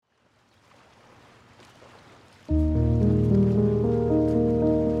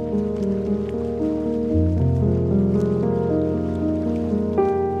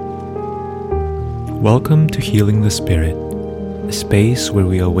Welcome to Healing the Spirit, a space where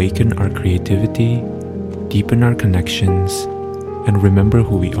we awaken our creativity, deepen our connections, and remember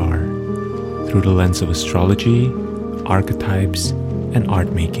who we are through the lens of astrology, archetypes, and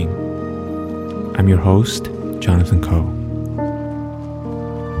art making. I'm your host, Jonathan Coe.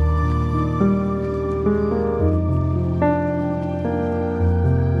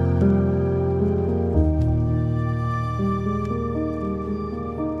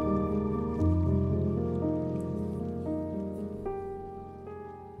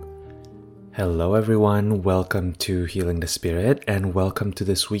 Hello everyone, welcome to Healing the Spirit and welcome to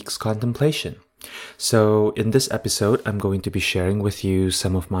this week's contemplation. So in this episode, I'm going to be sharing with you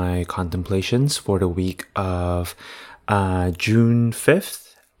some of my contemplations for the week of June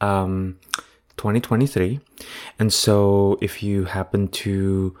 5th, 2023. And so if you happen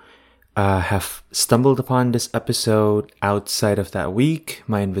to have stumbled upon this episode outside of that week,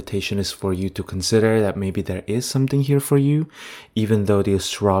 my invitation is for you to consider that maybe there is something here for you, even though the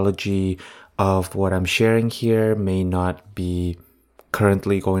astrology of what I'm sharing here may not be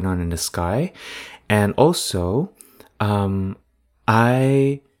currently going on in the sky. And also,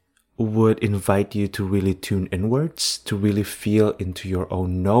 I would invite you to really tune inwards, to really feel into your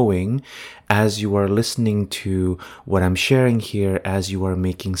own knowing as you are listening to what I'm sharing here, as you are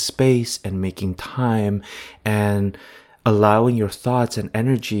making space and making time and allowing your thoughts and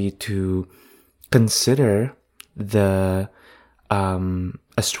energy to consider the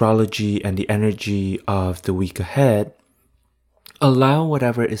astrology and the energy of the week ahead. Allow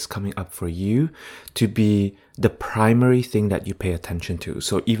whatever is coming up for you to be the primary thing that you pay attention to.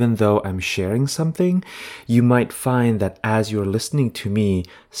 So even though I'm sharing something, you might find that as you're listening to me,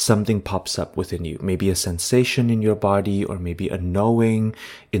 something pops up within you. Maybe a sensation in your body, or maybe a knowing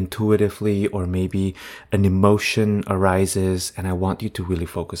intuitively, or maybe an emotion arises, and I want you to really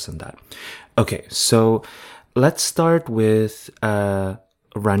focus on that. Okay, so let's start with a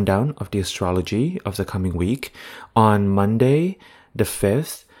rundown of the astrology of the coming week. On Monday, the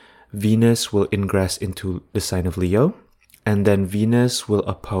 5th, Venus will ingress into the sign of Leo, and then Venus will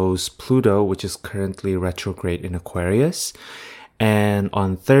oppose Pluto, which is currently retrograde in Aquarius. And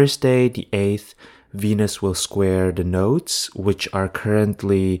on Thursday, the 8th, Venus will square the nodes, which are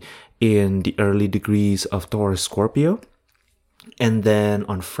currently in the early degrees of Taurus Scorpio. And then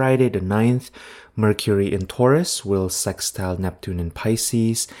on Friday, the 9th, Mercury in Taurus will sextile Neptune in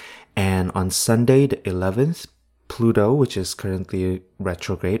Pisces. And on Sunday, the 11th, Pluto, which is currently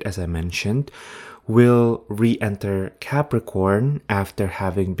retrograde, as I mentioned, will re-enter Capricorn after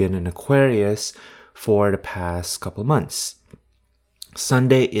having been in Aquarius for the past couple months.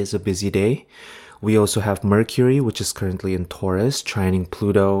 Sunday is a busy day. We also have Mercury, which is currently in Taurus, trining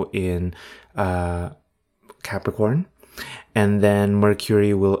Pluto in Capricorn. And then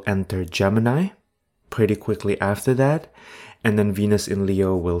Mercury will enter Gemini pretty quickly after that. And then Venus in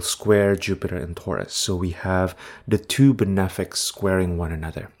Leo will square Jupiter in Taurus. So we have the two benefics squaring one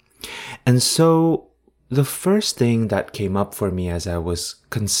another. And so the first thing that came up for me as I was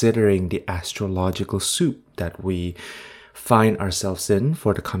considering the astrological soup that we find ourselves in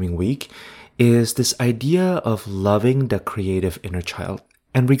for the coming week is this idea of loving the creative inner child.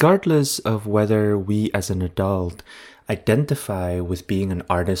 And regardless of whether we as an adult identify with being an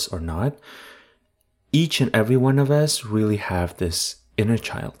artist or not, each and every one of us really have this inner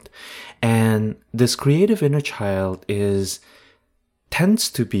child. And this creative inner child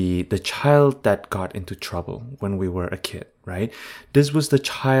tends to be the child that got into trouble when we were a kid, right? This was the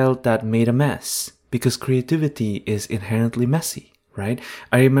child that made a mess, because creativity is inherently messy, right?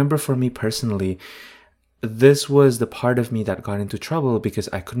 I remember for me personally, this was the part of me that got into trouble because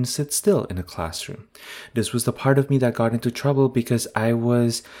I couldn't sit still in a classroom. This was the part of me that got into trouble because I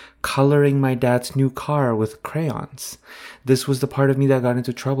was coloring my dad's new car with crayons. This was the part of me that got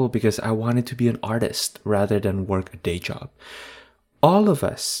into trouble because I wanted to be an artist rather than work a day job. All of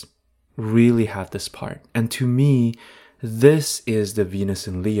us really have this part. And to me, this is the Venus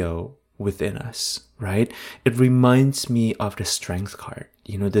in Leo within us, right? It reminds me of the Strength card.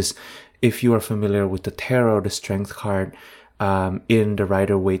 If you are familiar with the tarot, the Strength card in the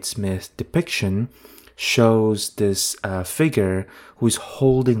Rider-Waite-Smith depiction shows this figure who's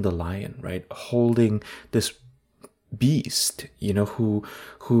holding the lion, right? Holding this beast,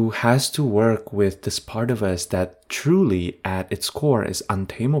 who has to work with this part of us that truly at its core is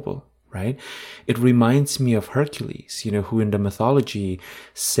untamable, right? It reminds me of Hercules, who in the mythology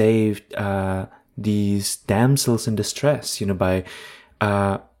saved these damsels in distress, by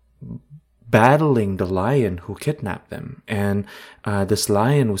battling the lion who kidnapped them. And this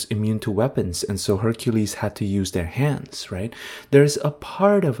lion was immune to weapons, and so Hercules had to use their hands, right? There's a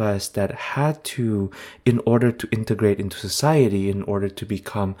part of us that had to, in order to integrate into society, in order to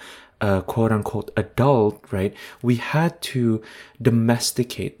become a quote-unquote adult, right, we had to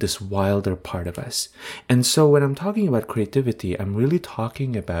domesticate this wilder part of us. And so when I'm talking about creativity, I'm really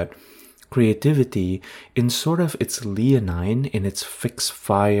talking about creativity in sort of its leonine, in its fixed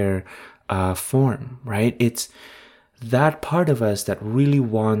fire form, right? It's that part of us that really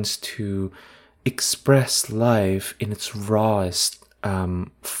wants to express life in its rawest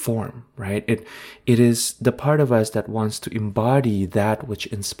form, right? It is the part of us that wants to embody that which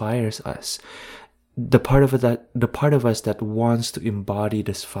inspires us. The part of us that wants to embody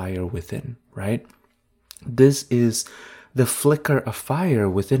this fire within, right? This is the flicker of fire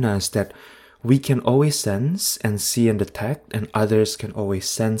within us that we can always sense and see and detect, and others can always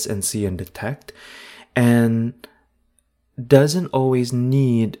sense and see and detect, and doesn't always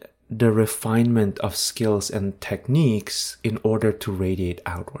need the refinement of skills and techniques in order to radiate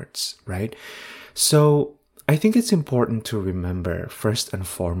outwards, right? So I think it's important to remember, first and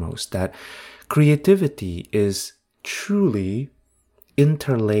foremost, that creativity is truly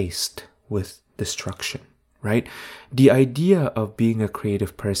interlaced with destruction, right? The idea of being a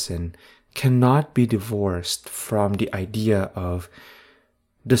creative person cannot be divorced from the idea of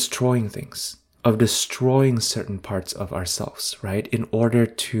destroying things, of destroying certain parts of ourselves, right? In order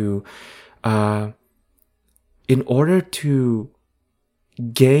to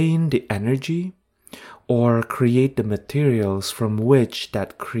gain the energy or create the materials from which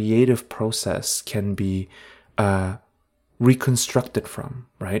that creative process can be reconstructed from,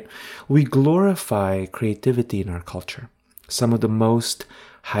 right? We glorify creativity in our culture. Some of the most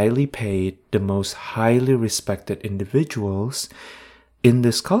highly paid, the most highly respected individuals in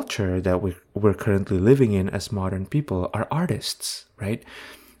this culture that we're currently living in as modern people are artists, right?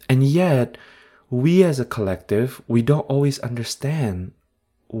 And yet, we as a collective, we don't always understand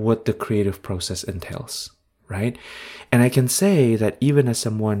what the creative process entails, right? And I can say that even as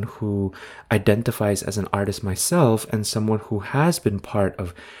someone who identifies as an artist myself, and someone who has been part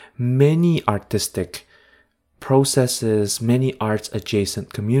of many artistic processes, many arts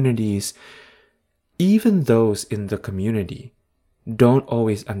adjacent communities, even those in the community don't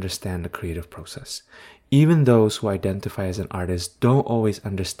always understand the creative process. Even those who identify as an artist don't always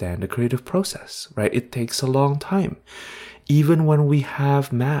understand the creative process, right? It takes a long time. Even when we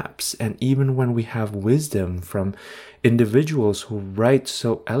have maps and even when we have wisdom from individuals who write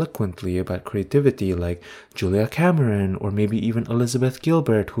so eloquently about creativity, like Julia Cameron or maybe even Elizabeth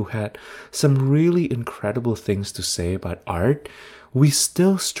Gilbert, who had some really incredible things to say about art, we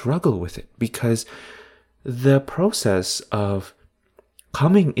still struggle with it because the process of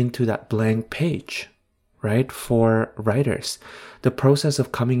coming into that blank page, right, for writers, the process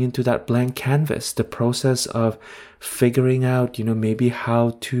of coming into that blank canvas, the process of figuring out, maybe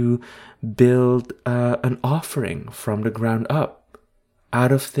how to build an offering from the ground up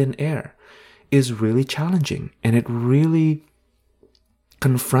out of thin air is really challenging. And it really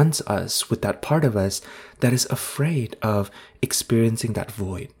confronts us with that part of us that is afraid of experiencing that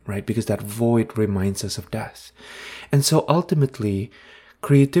void, right? Because that void reminds us of death. And so ultimately,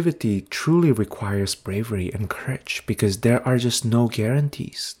 creativity truly requires bravery and courage because there are just no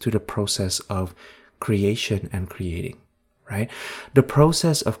guarantees to the process of creation and creating, right? The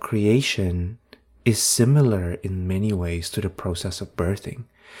process of creation is similar in many ways to the process of birthing.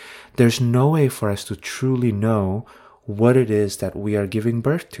 There's no way for us to truly know what it is that we are giving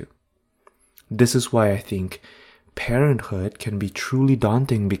birth to. This is why I think parenthood can be truly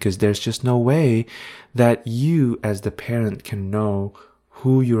daunting because there's just no way that you as the parent can know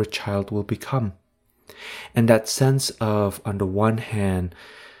who your child will become. And that sense of, on the one hand,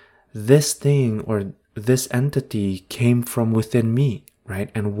 this thing or this entity came from within me, right?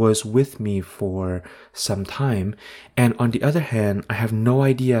 And was with me for some time. And on the other hand, I have no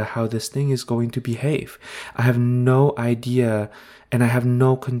idea how this thing is going to behave. I have no idea and I have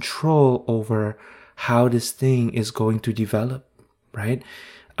no control over how this thing is going to develop, right?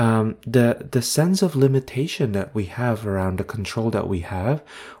 The sense of limitation that we have around the control that we have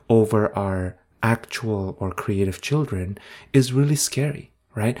over our actual or creative children is really scary,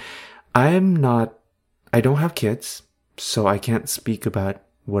 right? I don't have kids, so I can't speak about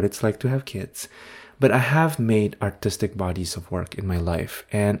what it's like to have kids, but I have made artistic bodies of work in my life,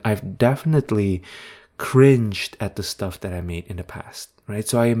 and I've definitely cringed at the stuff that I made in the past, right?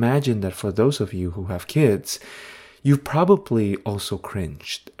 So I imagine that for those of you who have kids, you've probably also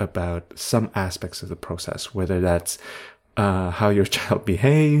cringed about some aspects of the process, whether that's how your child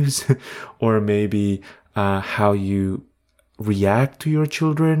behaves, or maybe how you react to your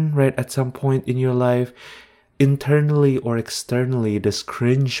children, right, at some point in your life. Internally or externally, this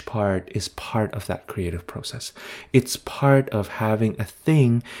cringe part is part of that creative process. It's part of having a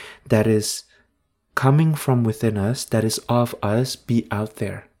thing that is coming from within us, that is of us, be out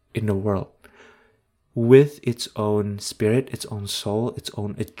there in the world with its own spirit, its own soul, its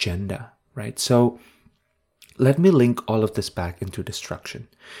own agenda, right? So let me link all of this back into destruction,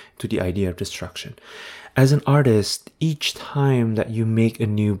 to the idea of destruction. As an artist, each time that you make a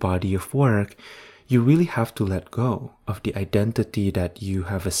new body of work, you really have to let go of the identity that you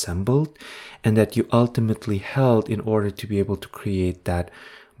have assembled and that you ultimately held in order to be able to create that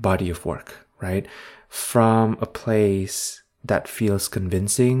body of work, right? From a place that feels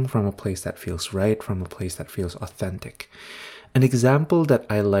convincing, from a place that feels right, from a place that feels authentic. An example that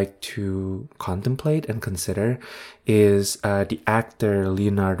I like to contemplate and consider is the actor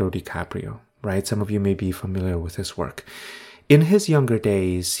Leonardo DiCaprio, right? Some of you may be familiar with his work. In his younger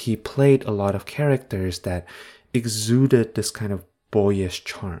days, he played a lot of characters that exuded this kind of boyish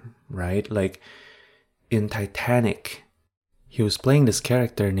charm, right? Like in Titanic, he was playing this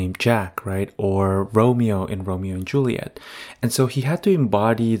character named Jack, right? Or Romeo in Romeo and Juliet. And so he had to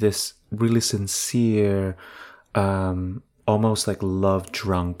embody this really sincere, almost like love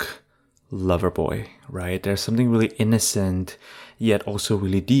drunk lover boy, right? There's something really innocent yet also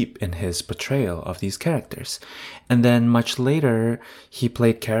really deep in his portrayal of these characters. And then much later, he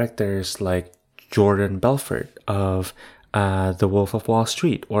played characters like Jordan Belfort of The Wolf of Wall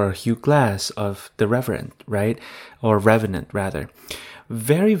Street, or Hugh Glass of The Revenant, right? Or Revenant, rather.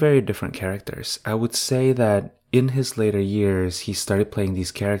 Very, very different characters. I would say that in his later years, he started playing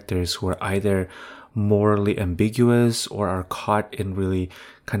these characters who are either morally ambiguous or are caught in really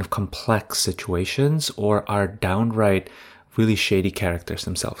kind of complex situations or are downright really shady characters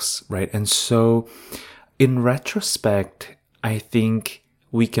themselves, right? And so in retrospect, I think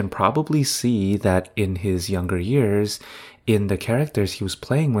we can probably see that in his younger years, in the characters he was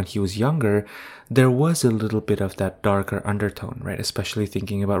playing when he was younger, there was a little bit of that darker undertone, right? Especially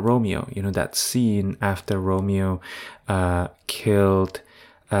thinking about Romeo, that scene after Romeo killed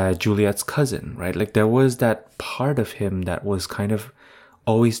Juliet's cousin, right? Like there was that part of him that was kind of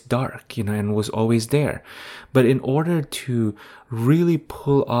always dark, and was always there. But in order to really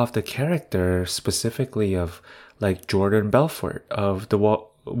pull off the character specifically of like Jordan Belfort of the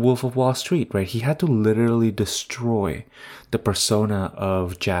Wolf of Wall Street, right? He had to literally destroy the persona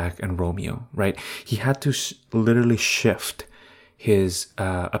of Jack and Romeo, right? He had to literally shift his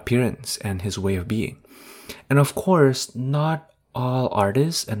appearance and his way of being. And of course, not all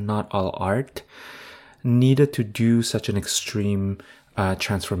artists and not all art needed to do such an extreme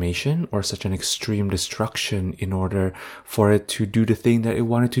transformation or such an extreme destruction in order for it to do the thing that it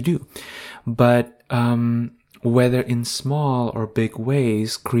wanted to do. But whether in small or big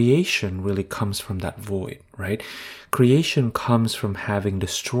ways, creation really comes from that void, right? Creation comes from having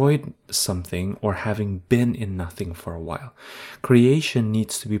destroyed something or having been in nothing for a while. Creation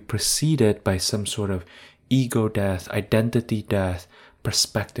needs to be preceded by some sort of ego death, identity death,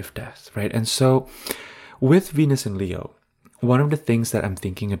 perspective death, right? And so with Venus and Leo, one of the things that I'm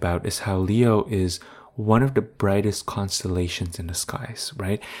thinking about is how Leo is one of the brightest constellations in the skies,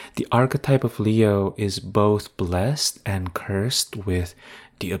 right? The archetype of Leo is both blessed and cursed with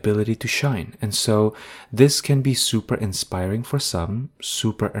the ability to shine. And so this can be super inspiring for some,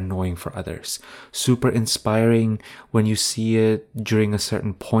 super annoying for others. Super inspiring when you see it during a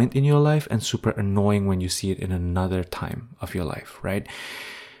certain point in your life, and super annoying when you see it in another time of your life, right?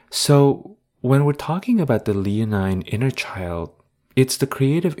 So when we're talking about the Leonine inner child, it's the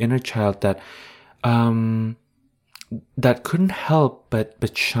creative inner child that that couldn't help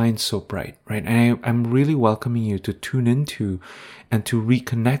but shine so bright, right? And I'm really welcoming you to tune into and to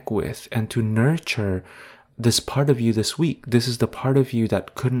reconnect with and to nurture this part of you this week. This is the part of you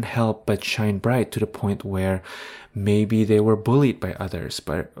that couldn't help but shine bright to the point where maybe they were bullied by others,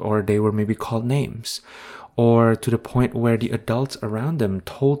 or they were maybe called names, or to the point where the adults around them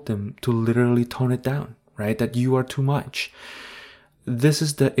told them to literally tone it down, right? That you are too much. This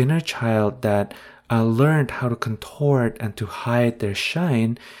is the inner child that learned how to contort and to hide their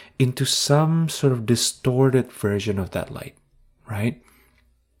shine into some sort of distorted version of that light, right?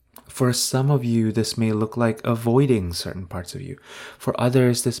 For some of you, this may look like avoiding certain parts of you. For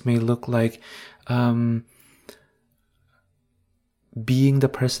others, this may look like being the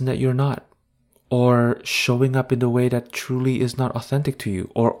person that you're not, or showing up in the way that truly is not authentic to you,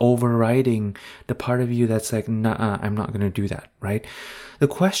 or overriding the part of you that's like, nah, I'm not going to do that, right? The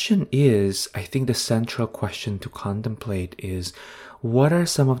question is, I think the central question to contemplate is, what are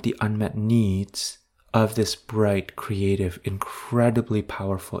some of the unmet needs of this bright, creative, incredibly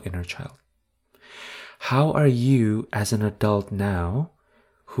powerful inner child? How are you as an adult now,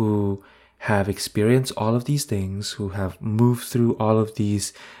 who have experienced all of these things, who have moved through all of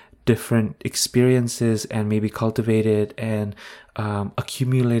these different experiences and maybe cultivated and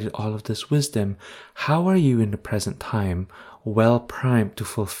accumulated all of this wisdom, how are you in the present time well primed to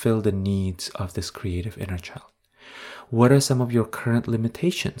fulfill the needs of this creative inner child? What are some of your current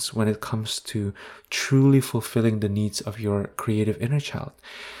limitations when it comes to truly fulfilling the needs of your creative inner child?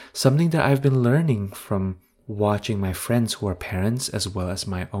 Something that I've been learning from watching my friends who are parents as well as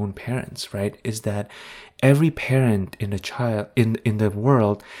my own parents, right, is that every parent in the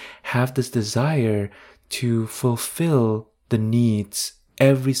world have this desire to fulfill the needs,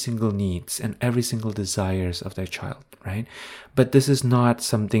 every single needs and every single desires of their child, right? But this is not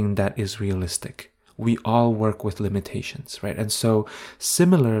something that is realistic. We all work with limitations, right? And so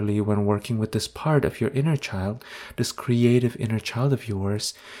similarly, when working with this part of your inner child, this creative inner child of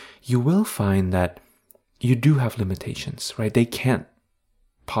yours, you will find that you do have limitations, right? They can't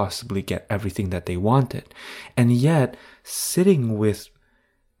possibly get everything that they wanted. And yet, sitting with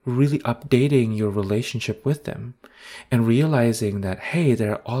really updating your relationship with them and realizing that, hey,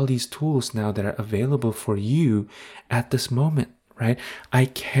 there are all these tools now that are available for you at this moment, right? I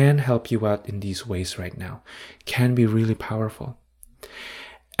can help you out in these ways right now, can be really powerful.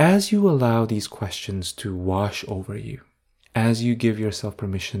 As you allow these questions to wash over you, as you give yourself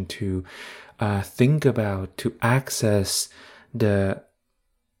permission to think about, to access the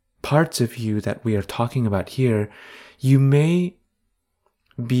parts of you that we are talking about here, you may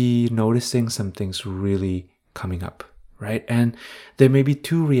be noticing some things really coming up, right? And there may be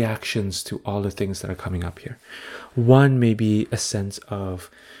two reactions to all the things that are coming up here. One may be a sense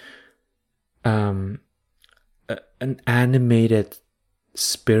of an animated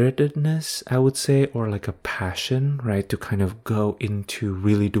spiritedness, I would say, or like a passion, right, to kind of go into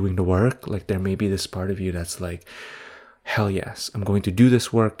really doing the work. Like there may be this part of you that's like, hell yes, I'm going to do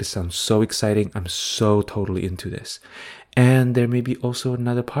this work. This sounds so exciting. I'm so totally into this. And there may be also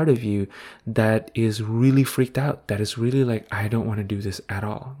another part of you that is really freaked out, that is really like, I don't want to do this at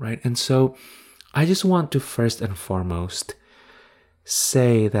all, right? And so I just want to first and foremost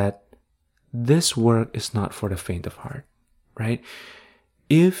say that this work is not for the faint of heart, right?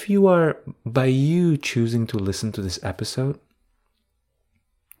 If you are, by you choosing to listen to this episode,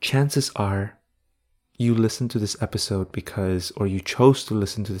 chances are you listened to this episode because, or you chose to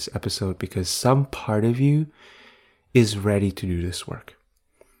listen to this episode because some part of you is ready to do this work.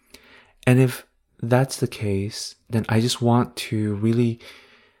 And if that's the case, then I just want to really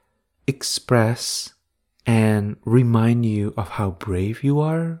express and remind you of how brave you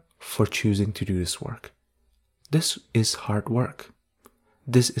are for choosing to do this work. This is hard work.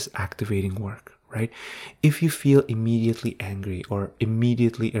 This is activating work, right? If you feel immediately angry or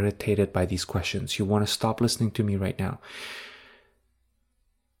immediately irritated by these questions, you want to stop listening to me right now.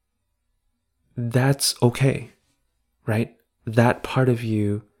 That's okay, right? That part of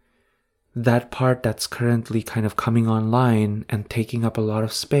you, that part that's currently kind of coming online and taking up a lot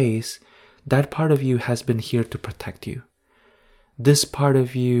of space, that part of you has been here to protect you. This part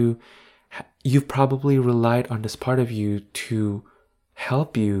of you, you've probably relied on this part of you to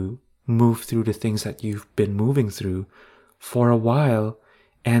help you move through the things that you've been moving through for a while,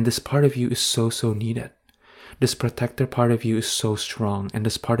 and this part of you is so needed. This protector part of you is so strong, and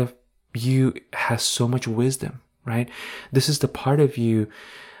this part of you has so much wisdom, right? This is the part of you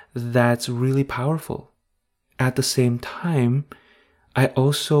that's really powerful. At the same time, I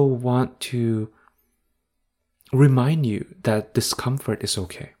also want to remind you that discomfort is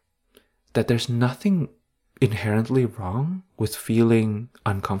okay, that there's nothing inherently wrong with feeling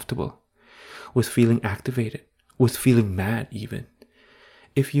uncomfortable, with feeling activated, with feeling mad even.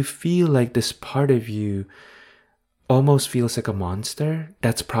 If you feel like this part of you almost feels like a monster,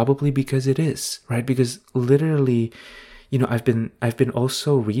 that's probably because it is, right? Because literally, I've been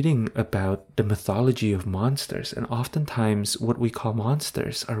also reading about the mythology of monsters, and oftentimes what we call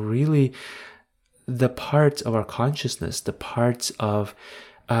monsters are really the parts of our consciousness, the parts of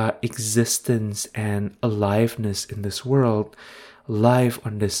existence and aliveness in this world, live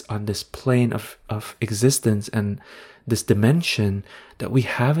on this plane of existence and this dimension that we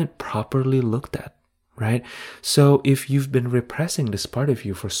haven't properly looked at, right? So if you've been repressing this part of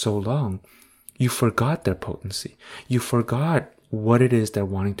you for so long, you forgot their potency. You forgot what it is they're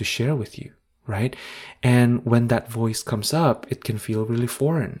wanting to share with you, right? And when that voice comes up, it can feel really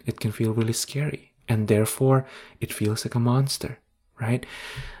foreign. It can feel really scary. And therefore, it feels like a monster, right?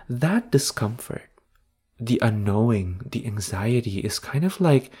 That discomfort, the unknowing, the anxiety is kind of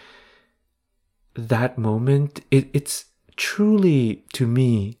like that moment. It's truly, to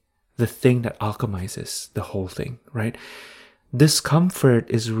me, the thing that alchemizes the whole thing, right? Discomfort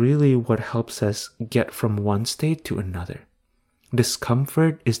is really what helps us get from one state to another.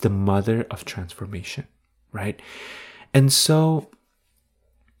 Discomfort is the mother of transformation, right? And so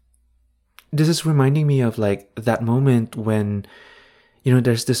this is reminding me of like that moment when,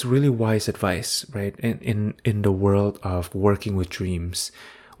 there's this really wise advice, right? In the world of working with dreams,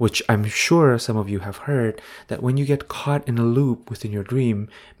 which I'm sure some of you have heard, that when you get caught in a loop within your dream,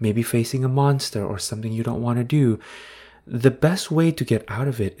 maybe facing a monster or something you don't want to do, the best way to get out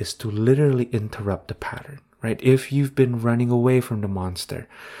of it is to literally interrupt the pattern, right? If you've been running away from the monster,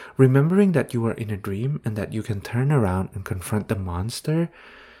 remembering that you are in a dream and that you can turn around and confront the monster,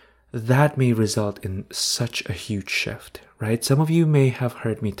 that may result in such a huge shift, right? Some of you may have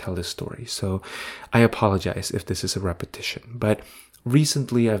heard me tell this story, so I apologize if this is a repetition. But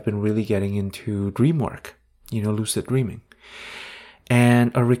recently I've been really getting into dream work, lucid dreaming.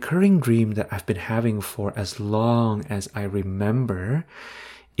 And a recurring dream that I've been having for as long as I remember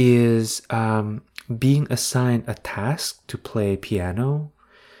is being assigned a task to play piano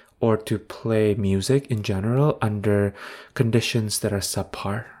or to play music in general under conditions that are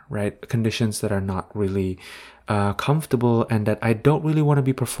subpar, right? Conditions that are not really comfortable and that I don't really want to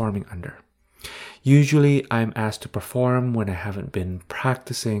be performing under. Usually I'm asked to perform when I haven't been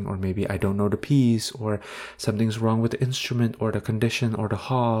practicing, or maybe I don't know the piece, or something's wrong with the instrument or the condition or the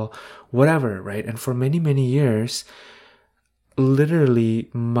hall, whatever, right? And for many, many years, literally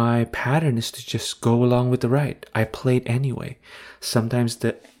my pattern is to just go along with the ride. I played anyway. Sometimes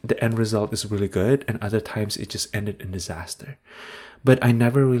the end result is really good, and other times it just ended in disaster. But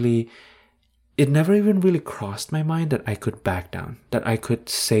it never even really crossed my mind that I could back down, that I could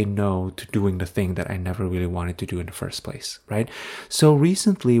say no to doing the thing that I never really wanted to do in the first place, right? So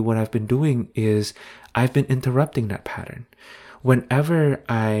recently what I've been doing is I've been interrupting that pattern. Whenever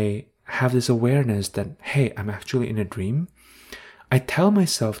I have this awareness that, hey, I'm actually in a dream, I tell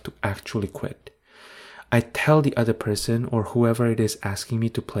myself to actually quit. I tell the other person or whoever it is asking me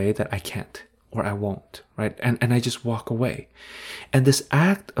to play that I can't or I won't, right? And I just walk away. And this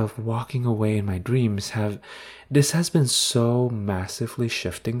act of walking away in my dreams has been so massively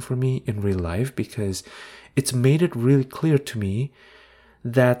shifting for me in real life, because it's made it really clear to me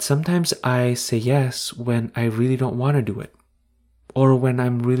that sometimes I say yes when I really don't want to do it, or when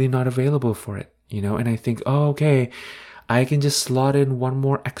I'm really not available for it, and I think, oh, okay, I can just slot in one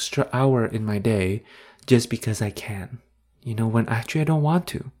more extra hour in my day just because I can, when actually I don't want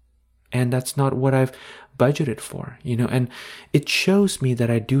to. And that's not what I've budgeted for, and it shows me that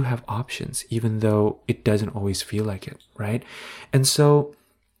I do have options, even though it doesn't always feel like it, right? And so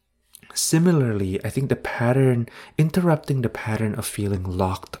similarly, I think interrupting the pattern of feeling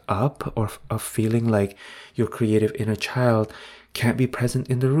locked up, or of feeling like your creative inner child can't be present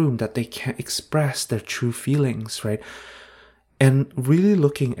in the room, that they can't express their true feelings, right? And really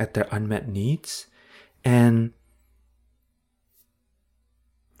looking at their unmet needs and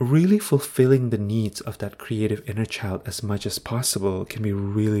really fulfilling the needs of that creative inner child as much as possible can be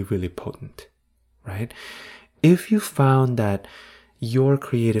really, really potent, right? If you found that your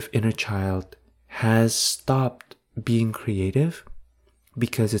creative inner child has stopped being creative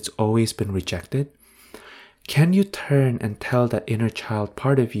because it's always been rejected, can you turn and tell that inner child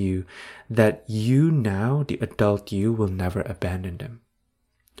part of you that you now, the adult you, will never abandon them?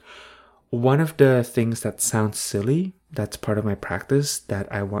 One of the things that sounds silly, that's part of my practice,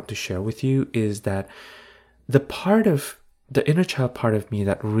 that I want to share with you is that the inner child part of me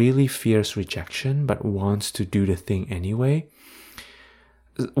that really fears rejection but wants to do the thing anyway,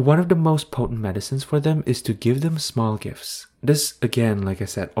 one of the most potent medicines for them is to give them small gifts. This, again, like I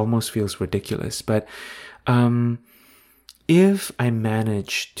said, almost feels ridiculous, but if I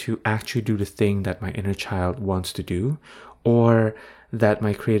manage to actually do the thing that my inner child wants to do, or that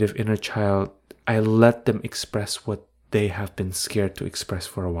my creative inner child, I let them express what they have been scared to express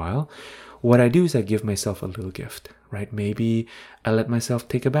for a while, what I do is I give myself a little gift, right? Maybe I let myself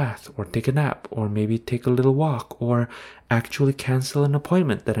take a bath or take a nap, or maybe take a little walk, or actually cancel an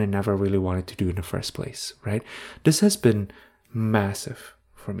appointment that I never really wanted to do in the first place, right? This has been massive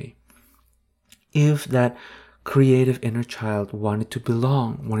for me. If that creative inner child wanted to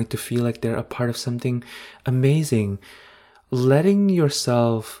belong, wanted to feel like they're a part of something amazing, letting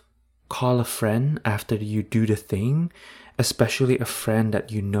yourself call a friend after you do the thing, especially a friend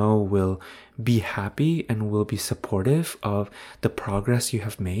that you know will be happy and will be supportive of the progress you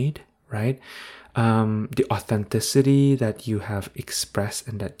have made, right? The authenticity that you have expressed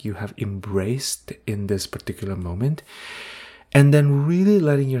and that you have embraced in this particular moment. And then really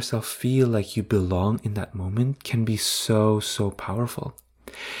letting yourself feel like you belong in that moment can be so, so powerful.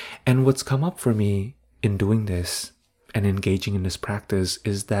 And what's come up for me in doing this and engaging in this practice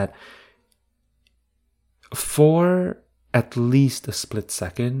is that for at least a split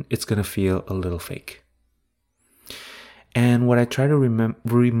second, it's going to feel a little fake. And what I try to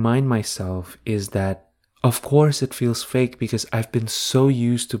remind myself is that, of course, it feels fake because I've been so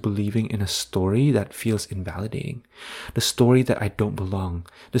used to believing in a story that feels invalidating. The story that I don't belong.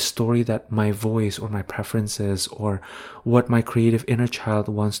 The story that my voice or my preferences or what my creative inner child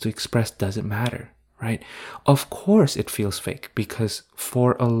wants to express doesn't matter, right? Of course, it feels fake because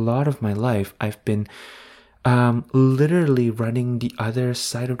for a lot of my life, I've been literally running the other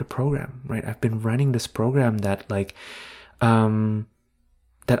side of the program, right? I've been running this program that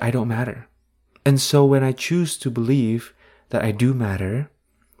that I don't matter. And so when I choose to believe that I do matter,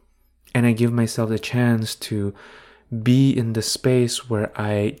 and I give myself the chance to be in the space where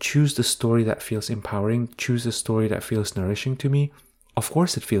I choose the story that feels empowering, choose the story that feels nourishing to me, of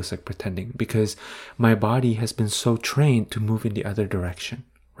course it feels like pretending because my body has been so trained to move in the other direction,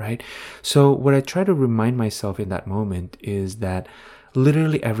 right? So what I try to remind myself in that moment is that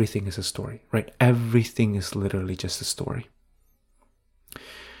literally everything is a story, right? Everything is literally just a story.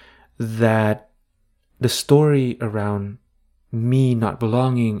 That the story around me not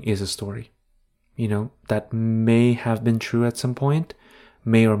belonging is a story, that may have been true at some point,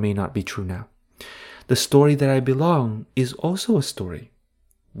 may or may not be true now. The story that I belong is also a story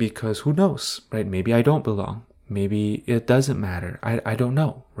because who knows, right? Maybe I don't belong. Maybe it doesn't matter. I don't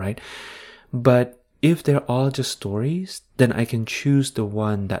know, right? But if they're all just stories, then I can choose the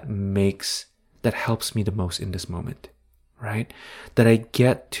one that helps me the most in this moment, right? That I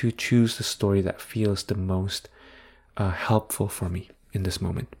get to choose the story that feels the most helpful for me in this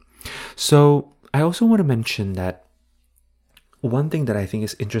moment. So I also want to mention that one thing that I think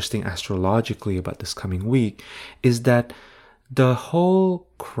is interesting astrologically about this coming week is that the whole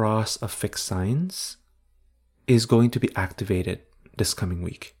cross of fixed signs is going to be activated this coming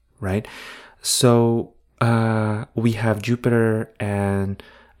week, right? So we have Jupiter and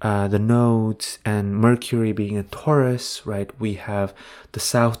the nodes and Mercury being in Taurus, right? We have the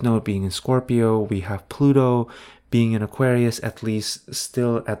South Node being in Scorpio. We have Pluto being in Aquarius, at least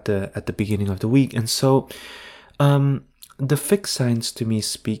still at the beginning of the week. And so the fixed signs to me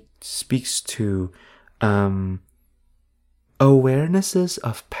speaks to awarenesses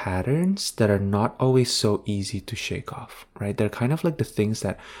of patterns that are not always so easy to shake off, right? They're kind of like the things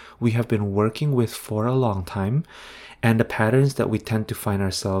that we have been working with for a long time, and the patterns that we tend to find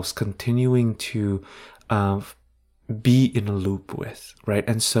ourselves continuing to be in a loop with, right?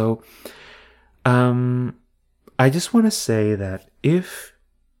 And so I just want to say that if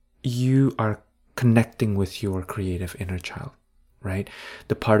you are connecting with your creative inner child, right?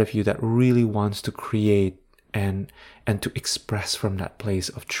 The part of you that really wants to create and to express from that place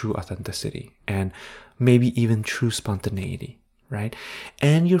of true authenticity and maybe even true spontaneity, right?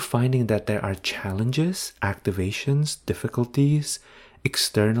 And you're finding that there are challenges, activations, difficulties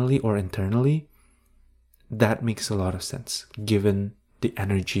externally or internally. That makes a lot of sense given the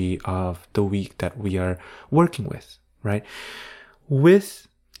energy of the week that we are working with, right? With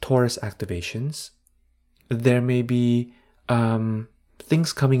Taurus activations, there may be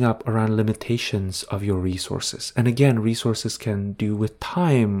things coming up around limitations of your resources. And again, resources can do with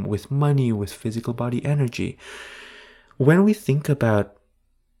time, with money, with physical body energy. When we think about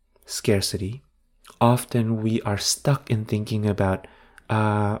scarcity, often we are stuck in thinking about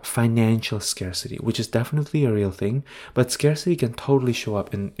financial scarcity, which is definitely a real thing, but scarcity can totally show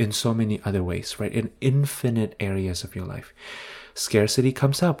up in so many other ways, right? In infinite areas of your life. Scarcity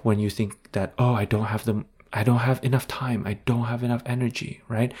comes up when you think that, oh, I don't have enough time, I don't have enough energy,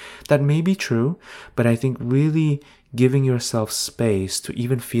 right? That may be true, but I think really giving yourself space to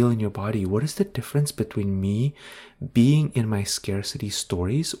even feel in your body, what is the difference between me being in my scarcity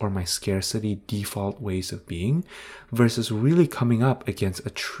stories or my scarcity default ways of being versus really coming up against a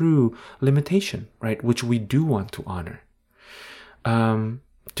true limitation, right? Which we do want to honor.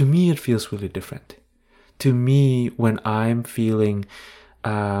 To me, it feels really different. To me, when I'm feeling,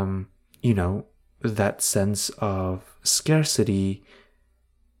 that sense of scarcity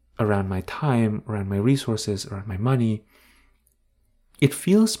around my time, around my resources, around my money, it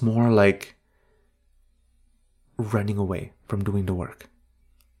feels more like running away from doing the work.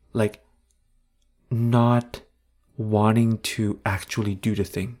 Like not wanting to actually do the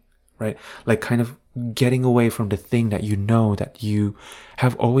thing, right? Like kind of getting away from the thing that you know that you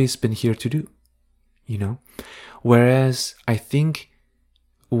have always been here to do, you know? Whereas I think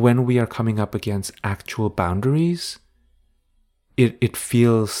when we are coming up against actual boundaries, it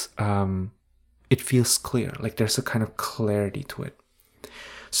feels clear, like there's a kind of clarity to it.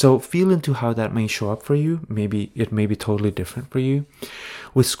 So feel into how that may show up for you. Maybe it may be totally different for you.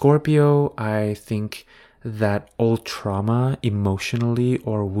 With Scorpio, I think that old trauma emotionally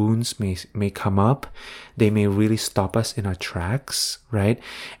or wounds may come up. They may really stop us in our tracks, right?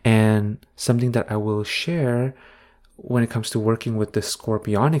 And something that I will share when it comes to working with the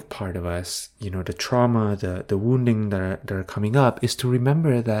scorpionic part of us, you know, the trauma, the wounding that are coming up, is to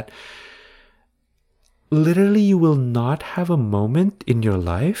remember that literally you will not have a moment in your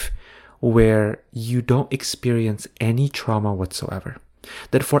life where you don't experience any trauma whatsoever.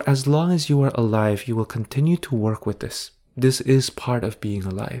 That for as long as you are alive, you will continue to work with this. This is part of being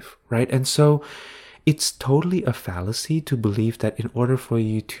alive, right? And so it's totally a fallacy to believe that in order for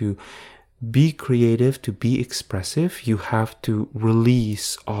you to be creative, to be expressive, you have to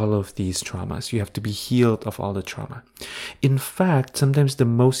release all of these traumas. You have to be healed of all the trauma. In fact, sometimes the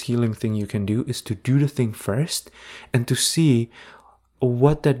most healing thing you can do is to do the thing first and to see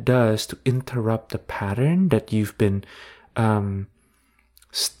what that does to interrupt the pattern that you've been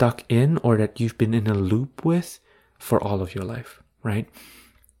stuck in, or that you've been in a loop with for all of your life, right?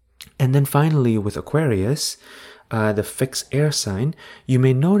 And then finally, with Aquarius, the fixed air sign, you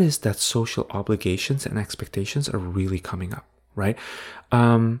may notice that social obligations and expectations are really coming up, right?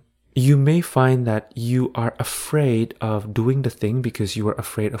 You may find that you are afraid of doing the thing because you are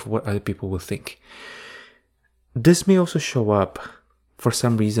afraid of what other people will think. This may also show up, for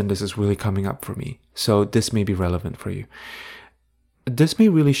some reason this is really coming up for me, so this may be relevant for you. This may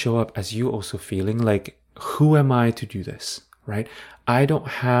really show up as you also feeling like, who am I to do this, right? I don't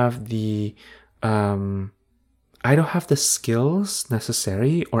have the skills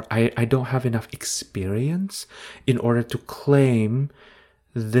necessary, or I don't have enough experience in order to claim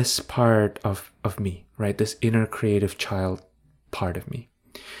this part of me, right? This inner creative child part of me.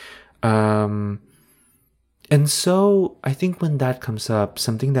 And so I think when that comes up,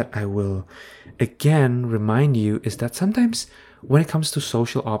 something that I will again remind you is that sometimes when it comes to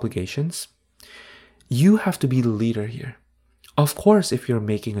social obligations, you have to be the leader here. Of course, if you're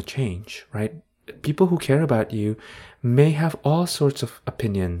making a change, right? People who care about you may have all sorts of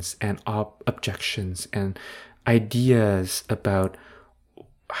opinions and objections and ideas about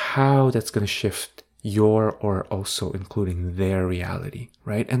how that's going to shift your, or also including their reality,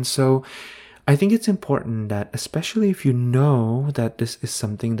 right? And so I think it's important that, especially if you know that this is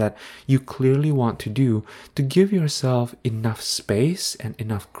something that you clearly want to do, to give yourself enough space and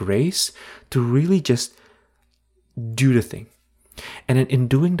enough grace to really just do the thing. And in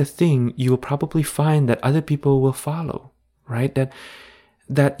doing the thing, you will probably find that other people will follow, right?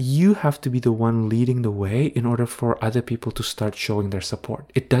 That you have to be the one leading the way in order for other people to start showing their support.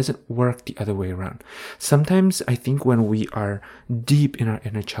 It doesn't work the other way around. Sometimes I think when we are deep in our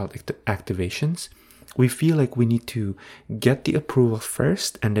inner child activations, we feel like we need to get the approval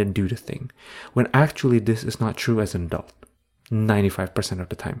first and then do the thing. When actually this is not true as an adult, 95% of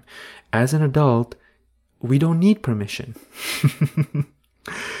the time. As an adult, we don't need permission.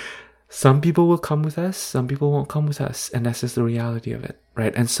 Some people will come with us, some people won't come with us, and that's just the reality of it,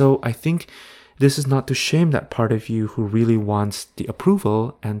 right? And so I think this is not to shame that part of you who really wants the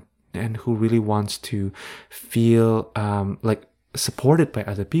approval and who really wants to feel like supported by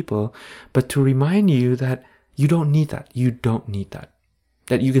other people, but to remind you that you don't need that. You don't need that.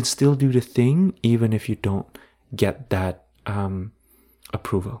 That you can still do the thing even if you don't get that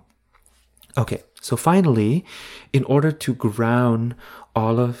approval. Okay, so finally, in order to ground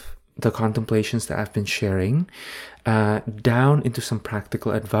all of the contemplations that I've been sharing down into some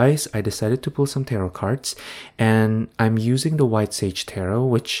practical advice, I decided to pull some tarot cards, and I'm using the White Sage Tarot,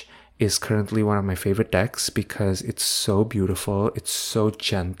 which is currently one of my favorite decks because it's so beautiful, it's so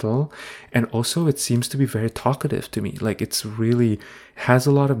gentle, and also it seems to be very talkative to me. Like, it's really has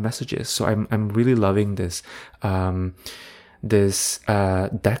a lot of messages. So I'm really loving this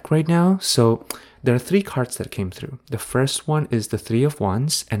deck right now. So there are 3 cards that came through. The first one is the 3 of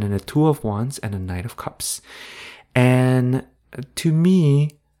Wands, and then the 2 of Wands, and a Knight of Cups. And to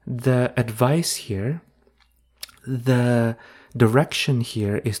me, the advice here, the direction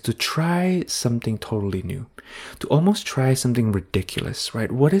here is to try something totally new, to almost try something ridiculous,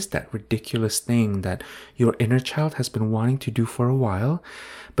 right? What is that ridiculous thing that your inner child has been wanting to do for a while,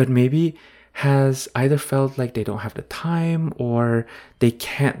 but maybe has either felt like they don't have the time or they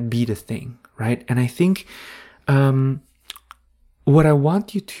can't be the thing, right? And I think What I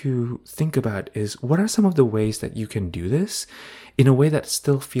want you to think about is, what are some of the ways that you can do this in a way that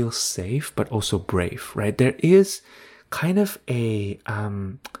still feels safe but also brave, right? There is kind of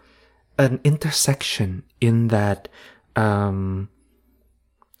an intersection in that Venn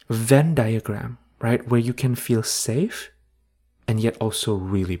diagram, right? Where you can feel safe and yet also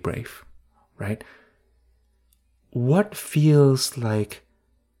really brave, right? What feels like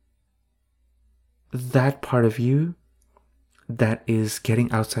that part of you that is getting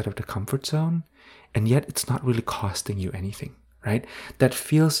outside of the comfort zone, and yet it's not really costing you anything, right? That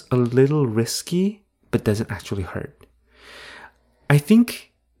feels a little risky, but doesn't actually hurt. I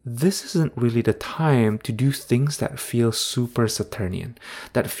think this isn't really the time to do things that feel super Saturnian,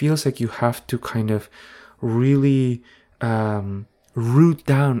 that feels like you have to kind of really root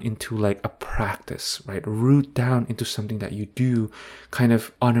down into like a practice, right? Root down into something that you do kind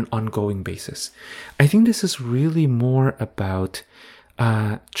of on an ongoing basis. I think this is really more about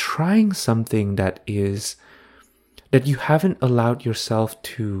trying something that you haven't allowed yourself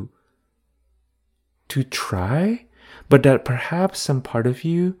to try, but that perhaps some part of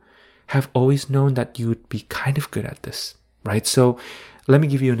you have always known that you would be kind of good at this, right? So let me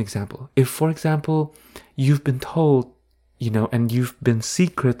give you an example. If, for example, you've been told, and you've been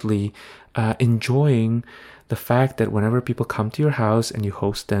secretly enjoying the fact that whenever people come to your house and you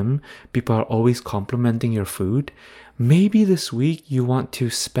host them, people are always complimenting your food. Maybe this week you want to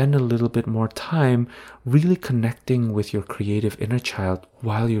spend a little bit more time really connecting with your creative inner child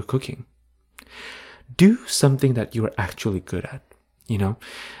while you're cooking. Do something that you're actually good at,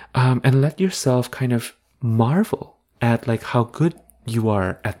 and let yourself kind of marvel at like how good you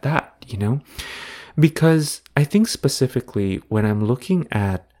are at that, Because I think specifically when I'm looking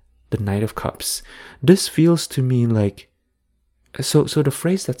at the Knight of Cups, this feels to me like, so the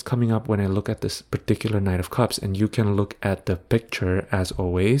phrase that's coming up when I look at this particular Knight of Cups, and you can look at the picture as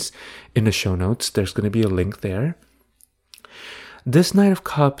always in the show notes, there's going to be a link there. This Knight of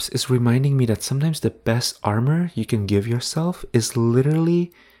Cups is reminding me that sometimes the best armor you can give yourself is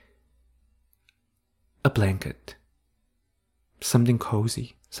literally a blanket, something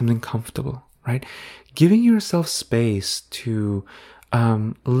cozy, something comfortable, right? Giving yourself space to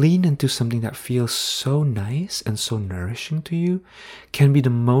lean into something that feels so nice and so nourishing to you can be the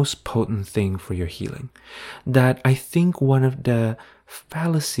most potent thing for your healing. That I think one of the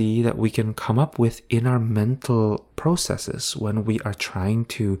fallacy that we can come up with in our mental processes when we are trying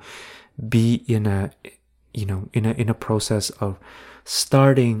to be in a process of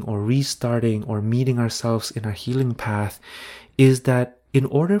starting or restarting or meeting ourselves in our healing path is that in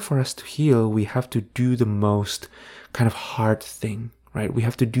order for us to heal, we have to do the most kind of hard thing, right? We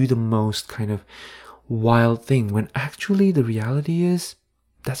have to do the most kind of wild thing, when actually the reality is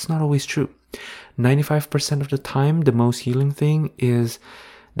that's not always true. 95% of the time, the most healing thing is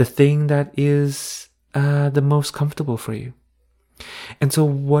the thing that is the most comfortable for you. And so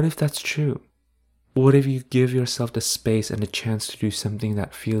what if that's true? What if you give yourself the space and the chance to do something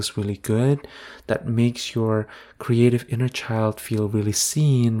that feels really good, that makes your creative inner child feel really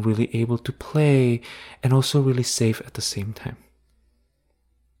seen, really able to play, and also really safe at the same time?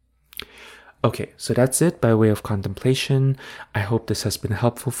 Okay, so that's it by way of contemplation. I hope this has been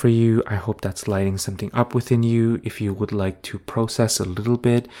helpful for you. I hope that's lighting something up within you. If you would like to process a little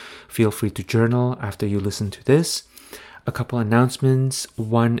bit, feel free to journal after you listen to this. A couple announcements.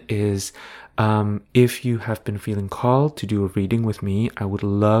 One is, if you have been feeling called to do a reading with me, I would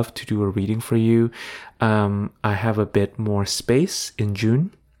love to do a reading for you. I have a bit more space in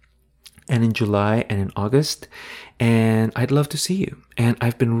June and in July and in August, and I'd love to see you. And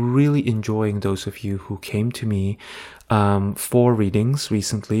I've been really enjoying those of you who came to me for readings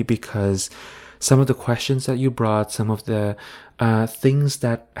recently, because some of the questions that you brought, some of the things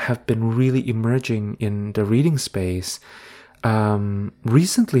that have been really emerging in the reading space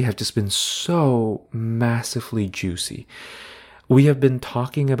recently have just been so massively juicy. We have been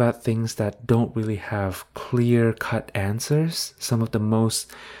talking about things that don't really have clear-cut answers. Some of the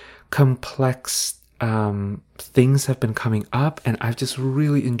most complex things have been coming up, and I've just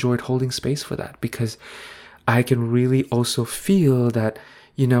really enjoyed holding space for that, because I can really also feel that,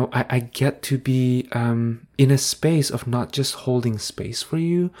 I get to be in a space of not just holding space for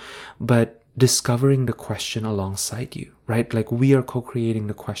you, but discovering the question alongside you, right? Like we are co-creating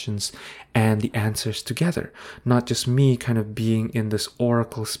the questions and the answers together, not just me kind of being in this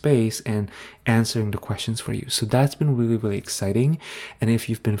oracle space and answering the questions for you. So that's been really, really exciting. And if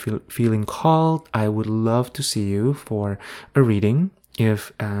you've been feeling called, I would love to see you for a reading.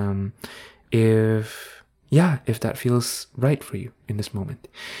 If yeah, if that feels right for you in this moment.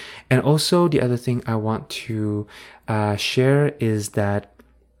 And also, the other thing I want to share is that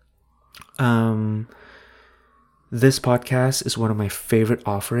this podcast is one of my favorite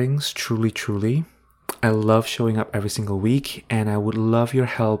offerings, truly, truly. I love showing up every single week, and I would love your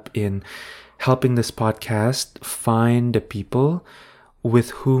help in helping this podcast find the people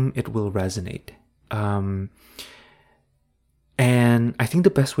with whom it will resonate. And I think the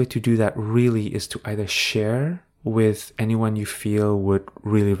best way to do that really is to either share with anyone you feel would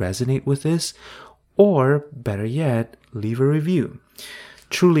really resonate with this, or better yet, leave a review.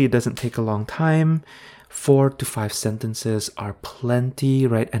 Truly, it doesn't take a long time. 4 to 5 sentences are plenty,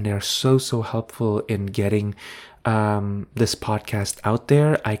 right? And they are so helpful in getting this podcast out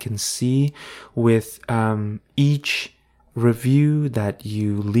there. I can see with each review that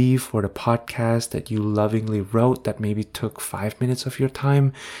you leave for the podcast that you lovingly wrote that maybe took 5 minutes of your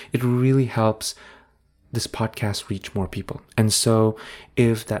time, it really helps this podcast reach more people. And so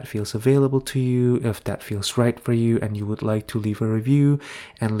if that feels available to you, if that feels right for you, and you would like to leave a review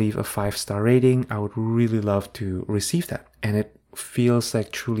and leave a 5-star rating, I would really love to receive that. And it feels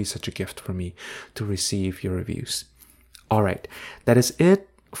like truly such a gift for me to receive your reviews. All right, that is it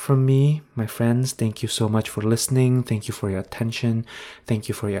from me, my friends. Thank you so much for listening. Thank you for your attention. Thank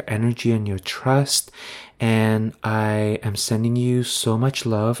you for your energy and your trust. And I am sending you so much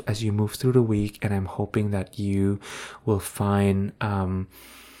love as you move through the week. And I'm hoping that you will find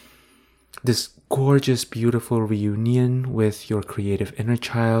this gorgeous, beautiful reunion with your creative inner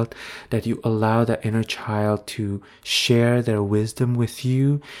child, that you allow that inner child to share their wisdom with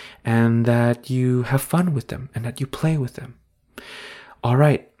you, and that you have fun with them and that you play with them. All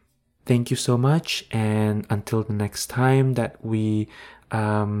right. Thank you so much. And until the next time that we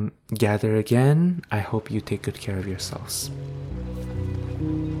gather again, I hope you take good care of yourselves.